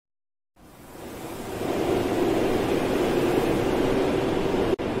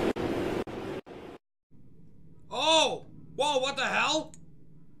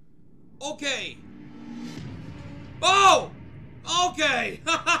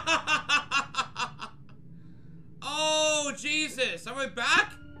Oh, Jesus. Are we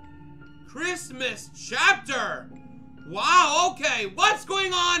back? Christmas chapter. Wow, okay. What's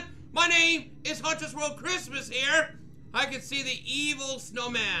going on? My name is Hunter's World Christmas here. I can see the evil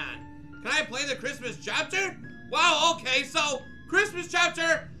snowman. Can I play the Christmas chapter? Wow, okay. So, Christmas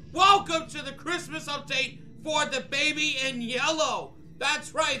chapter. Welcome to the Christmas update for the baby in yellow.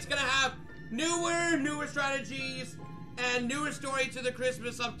 That's right. It's going to have newer strategies and newer story to the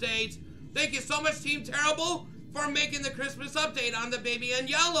Christmas update. Thank you so much, Team Terrible, for making the Christmas update on the baby in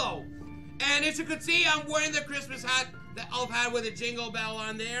yellow. And as you can see, I'm wearing the Christmas hat, the elf hat with a jingle bell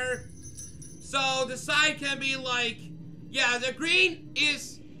on there. So the side can be like, yeah, the green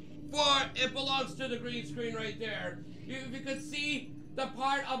is for, it belongs to the green screen right there. If you could see the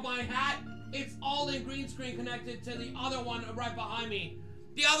part of my hat, it's all in green screen connected to the other one right behind me.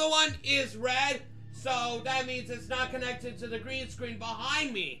 The other one is red, so that means it's not connected to the green screen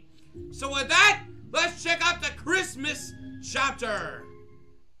behind me. So with that, let's check out the Christmas chapter.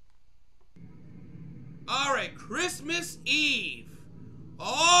 Alright, Christmas Eve.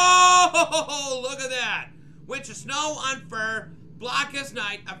 Oh, look at that. Winter snow on fur, black as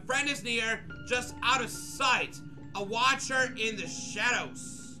night, a friend is near, just out of sight, a watcher in the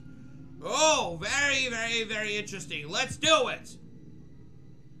shadows. Oh, very interesting. Let's do it.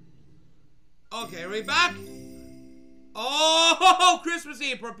 Okay, are we back? Oh, Christmas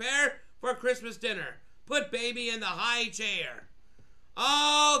Eve. Prepare for Christmas dinner. Put baby in the high chair.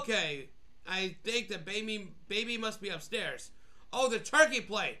 Okay. I think the baby must be upstairs. Oh, the turkey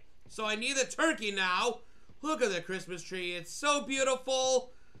plate. So I need the turkey now. Look at the Christmas tree. It's so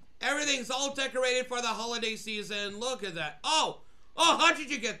beautiful. Everything's all decorated for the holiday season. Look at that. Oh, how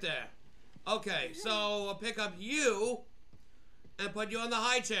did you get there? Okay, so I'll pick up you and put you on the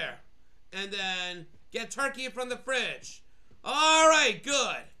high chair. And then get turkey from the fridge. All right,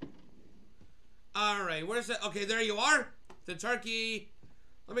 good. All right, where's it? Okay, there you are. The turkey.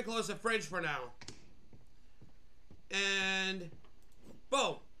 Let me close the fridge for now. And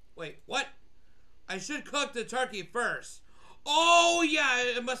boom. Wait, what? I should cook the turkey first. Oh, yeah,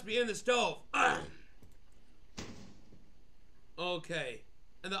 it must be in the stove. Okay.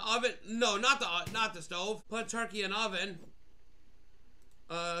 And the oven? No, not the stove. Put turkey in oven.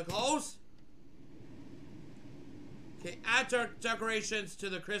 Close. Okay, add decorations to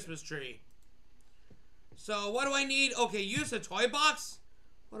the Christmas tree. So, what do I need? Okay, use the toy box.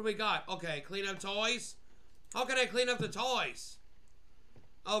 What do we got? Okay, clean up toys. How can I clean up the toys?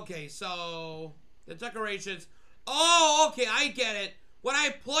 Okay, so the decorations. Oh, okay, I get it. When I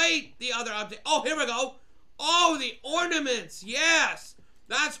played the other update. Oh, here we go. Oh, the ornaments. Yes.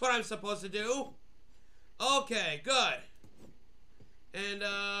 That's what I'm supposed to do. Okay, good. And,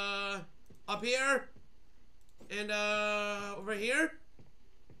 up here. And, over here.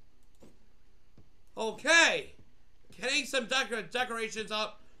 Okay. Getting some decorations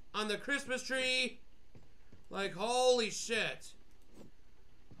up on the Christmas tree. Like, holy shit.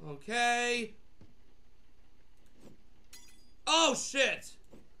 Okay. Oh, shit.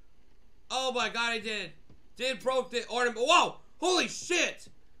 Oh, my God, I did broke the ornament. Whoa. Holy shit.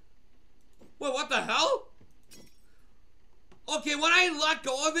 Wait, what the hell? Okay, when I let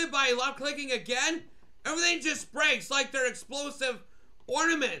go of it by left clicking again, everything just breaks like they're explosive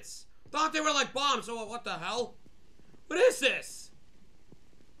ornaments. Thought they were like bombs. So what the hell? What is this?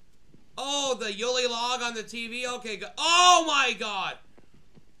 Oh, the Yuli log on the TV. Okay, good. Oh my God.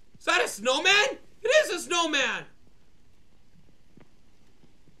 Is that a snowman? It is a snowman.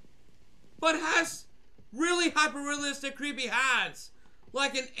 But has really hyper-realistic creepy hands.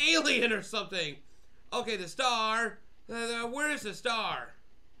 Like an alien or something. Okay, the star. Where is the star?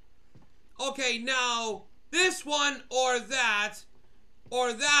 Okay, now, this one or that,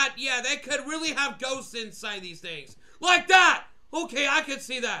 yeah, they could really have ghosts inside these things. Like that! Okay, I can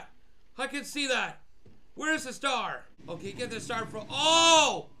see that. I can see that. Where's the star? Okay, get the star from,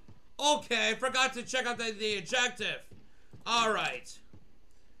 oh! Okay, I forgot to check out the objective. Alright.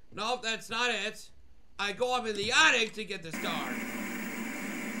 Nope, that's not it. I go up in the attic to get the star.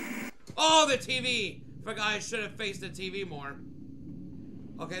 Oh, the TV! Forgot I should have faced the TV more.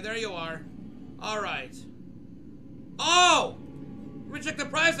 Okay, there you are. Alright. Oh! Let me check the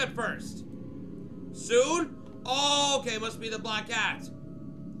present first. Soon? Oh, okay, must be the black cat.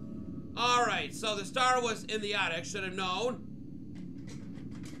 Alright, so the star was in the attic, should have known.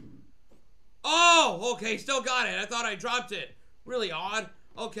 Oh, okay, still got it. I thought I dropped it. Really odd.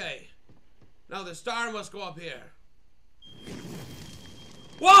 Okay. Now the star must go up here.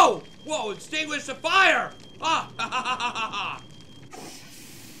 Whoa! Whoa, extinguish the fire! Ah! Ha ha ha ha ha!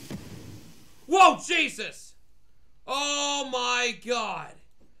 Whoa, Jesus! Oh my God!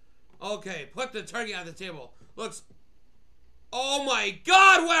 Okay, put the turkey on the table. Looks... Oh my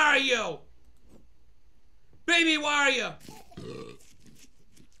God, where are you? Baby, where are you?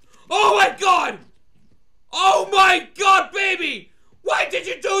 Oh my God! Oh my God, baby! Why did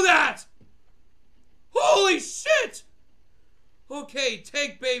you do that? Holy shit! Okay,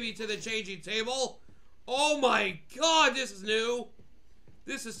 take baby to the changing table. Oh my God, this is new.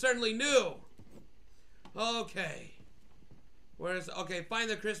 This is certainly new. Okay. Where's... Okay, find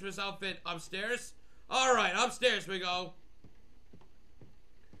the Christmas outfit upstairs. Alright, upstairs we go.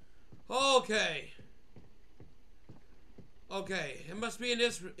 Okay. Okay, it must be in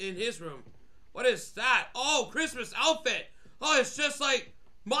his room. What is that? Oh, Christmas outfit. Oh, it's just like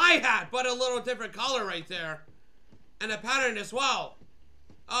my hat, but a little different color right there. And a pattern as well.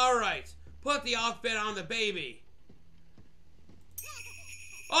 Alright, put the outfit on the baby.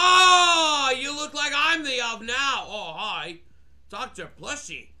 Oh, you look like I'm the elf now. Oh, hi. Dr.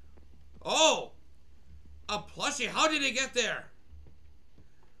 Plushie. Oh, a plushie. How did it get there?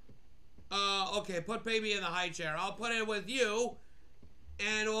 Okay, put baby in the high chair. I'll put it with you.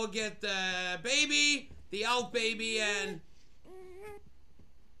 And we'll get the baby, the elf baby, and...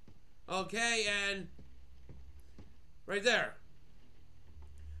 Okay, and... Right there.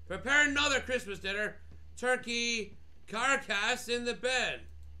 Prepare another Christmas dinner. Turkey carcass in the bin.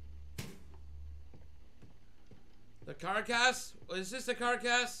 The carcass? Is this the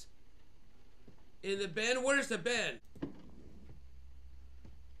carcass? In the bin? Where's the bin?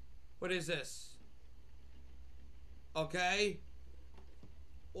 What is this? Okay.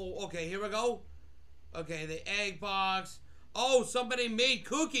 Oh, okay, here we go. Okay, the egg box. Oh, somebody made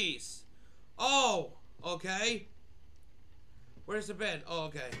cookies. Oh, okay. Where's the bin? Oh,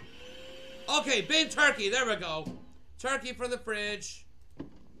 okay. Okay, bin turkey. There we go. Turkey from the fridge.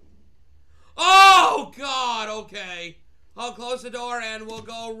 Oh, God. Okay. I'll close the door and we'll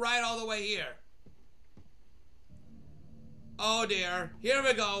go right all the way here. Oh, dear. Here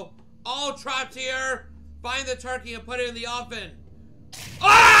we go. All trapped here. Find the turkey and put it in the oven.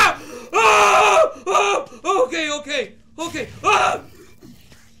 Ah! Ah! Ah! Okay, okay. Okay. Ah!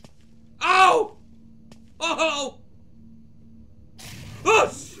 Ow! Oh, hello.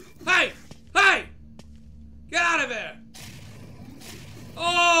 Oh, hey! Hey! Get out of here!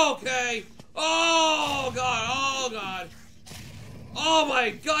 Okay. Oh, God. Oh, God. Oh,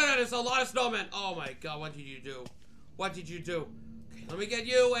 my God. That is a lot of snowmen. Oh, my God. What did you do? What did you do? Okay, let me get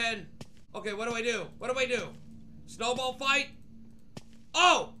you in. Okay, what do I do? What do I do? Snowball fight?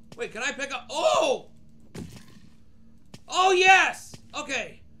 Oh! Wait, can I pick up? Oh! Oh, yes!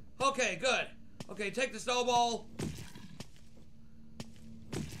 Okay. Okay, good. Okay, take the snowball.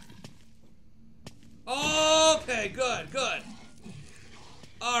 Okay, good, good.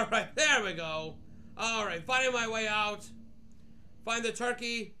 Alright, there we go. Alright, finding my way out. Find the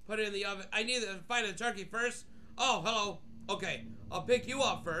turkey, put it in the oven. I need to find the turkey first. Oh, hello. Okay, I'll pick you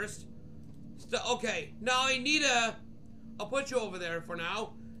up first. Okay, now I need a... I'll put you over there for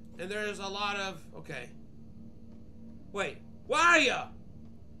now. And there's a lot of... Okay. Wait, where are you?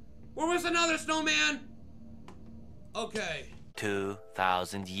 Where was another snowman? Okay.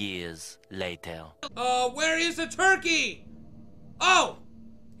 2,000 years later. Where is the turkey? Oh!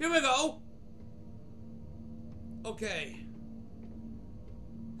 Here we go. Okay.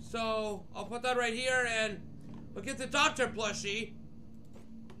 So, I'll put that right here and we'll get the doctor plushie.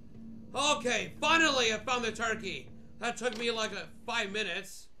 Okay, finally I found the turkey. That took me like 5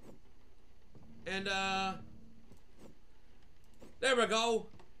 minutes. And, there we go.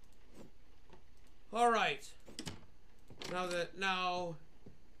 Alright. Now, there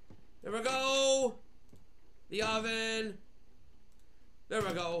we go. The oven. There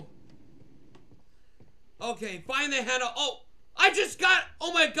we go. Okay, find the handle. Oh, I just got,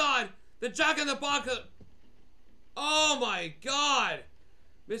 oh my God, the Jack in the Box. Oh my God.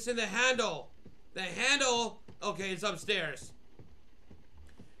 Missing the handle. The handle, okay, it's upstairs.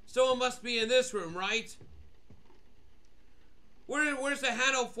 So it must be in this room, right? Where's the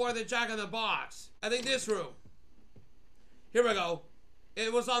handle for the Jack in the Box? I think this room. Here we go.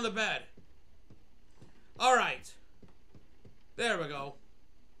 It was on the bed. Alright. There we go.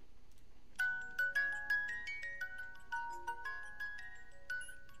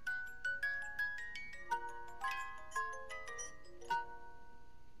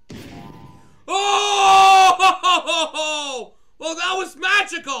 Oh! Well, that was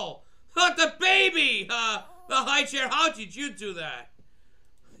magical! Not the baby! The high chair, how did you do that?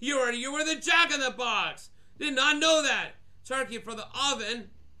 You were the Jack in the Box! Did not know that! Turkey for the oven.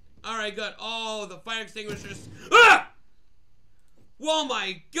 Alright, good. Oh, the fire extinguishers. Ah! Oh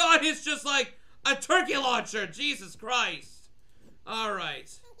my God, it's just like a turkey launcher. Jesus Christ.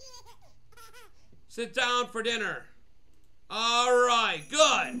 Alright. Sit down for dinner. Alright,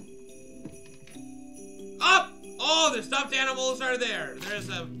 good. Up! Oh, the stuffed animals are there. There's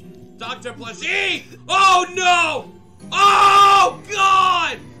a Dr. Plushie. Oh, no! Oh,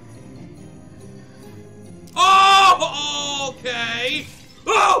 God! Oh, okay.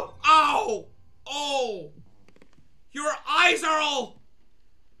 Oh, ow! Oh! Your eyes are all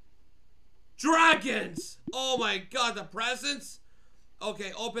dragons! Oh my God, the presents?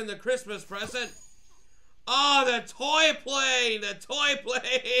 Okay, open the Christmas present. Oh, the toy plane! The toy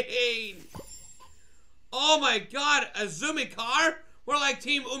plane! Oh my God, a Zoomy car? We're like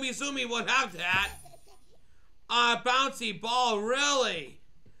Team Umizoomi would have that. A bouncy ball, really?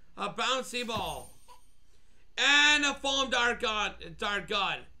 A bouncy ball. And a foam dart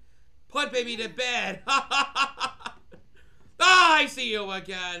gun. Put baby to bed. Ah, I see you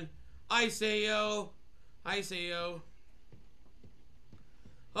again. I see you. I see you.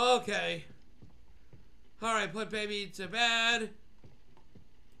 Okay. Alright, put baby to bed.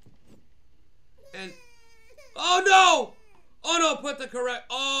 And... oh no! Oh no, put the correct...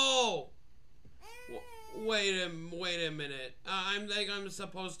 oh! Wait a minute. I'm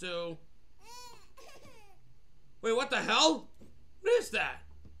supposed to... wait, what the hell? What is that?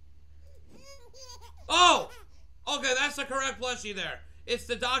 Oh! Okay, that's the correct plushie there. It's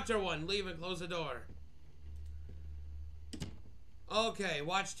the doctor one. Leave and close the door. Okay,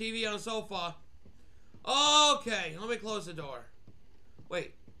 watch TV on the sofa. Okay, let me close the door.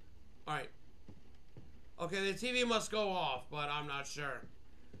 Wait. Alright. Okay, the TV must go off, but I'm not sure.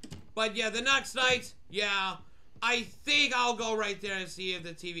 But yeah, the next night, yeah, I think I'll go right there and see if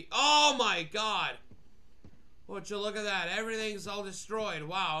the TV... oh my God! Would you look at that? Everything's all destroyed.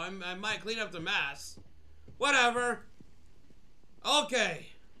 Wow, I might clean up the mess. Whatever. Okay.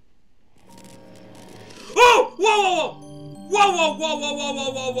 Oh! Whoa, whoa, whoa! Whoa, whoa, whoa, whoa,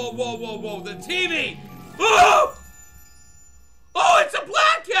 whoa, whoa, whoa, whoa, whoa, whoa, whoa, the TV! Oh! Oh, it's a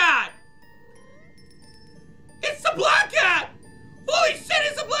black cat! It's the black cat! Holy shit,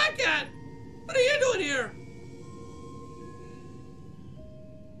 it's a black cat! What are you doing here?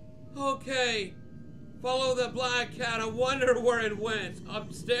 Okay. Follow the black cat. I wonder where it went.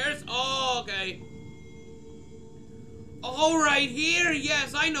 Upstairs? Oh, okay. All right, here.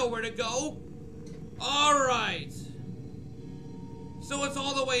 Yes, I know where to go. All right. So it's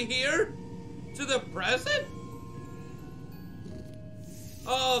all the way here? To the present?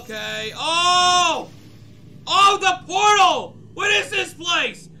 Okay. Oh! Oh, the portal! What is this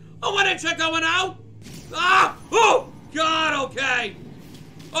place? I want to check that one out. Ah! Oh! God, okay.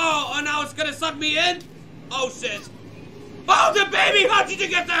 Oh, and now it's gonna suck me in? Oh, shit. Oh, the baby! How did you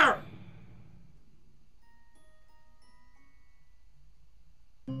get there?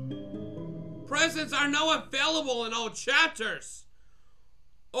 Presents are now available in all chapters.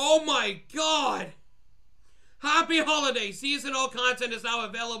 Oh my God. Happy holidays. Seasonal content is now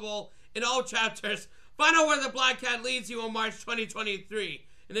available in all chapters. Find out where the Black Cat leads you in March 2023.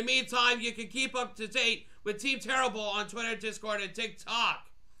 In the meantime, you can keep up to date with Team Terrible on Twitter, Discord, and TikTok.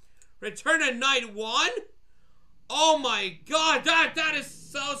 Return at night 1? Oh my God, that is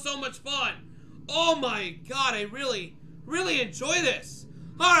so much fun. Oh my God, I really enjoy this.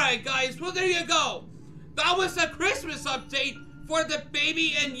 Alright guys, well there you go. That was a Christmas update for the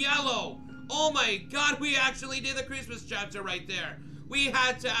baby in yellow. Oh my God, we actually did the Christmas chapter right there. We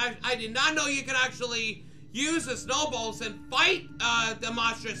had to, I did not know you could actually use the snowballs and fight the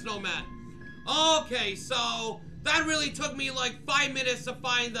monstrous snowman. Okay, so that really took me like 5 minutes to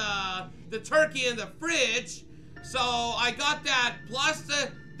find the turkey in the fridge. So I got that, plus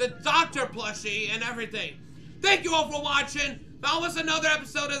the doctor plushie and everything. Thank you all for watching. That was another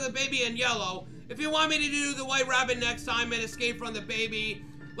episode of The Baby in Yellow. If you want me to do the White Rabbit next time and escape from the baby,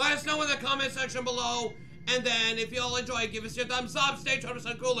 let us know in the comment section below. And then, if you all enjoy, give us your thumbs up, stay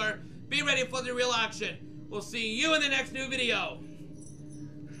 12% cooler, be ready for the real action. We'll see you in the next new video.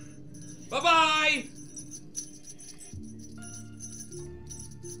 Bye-bye!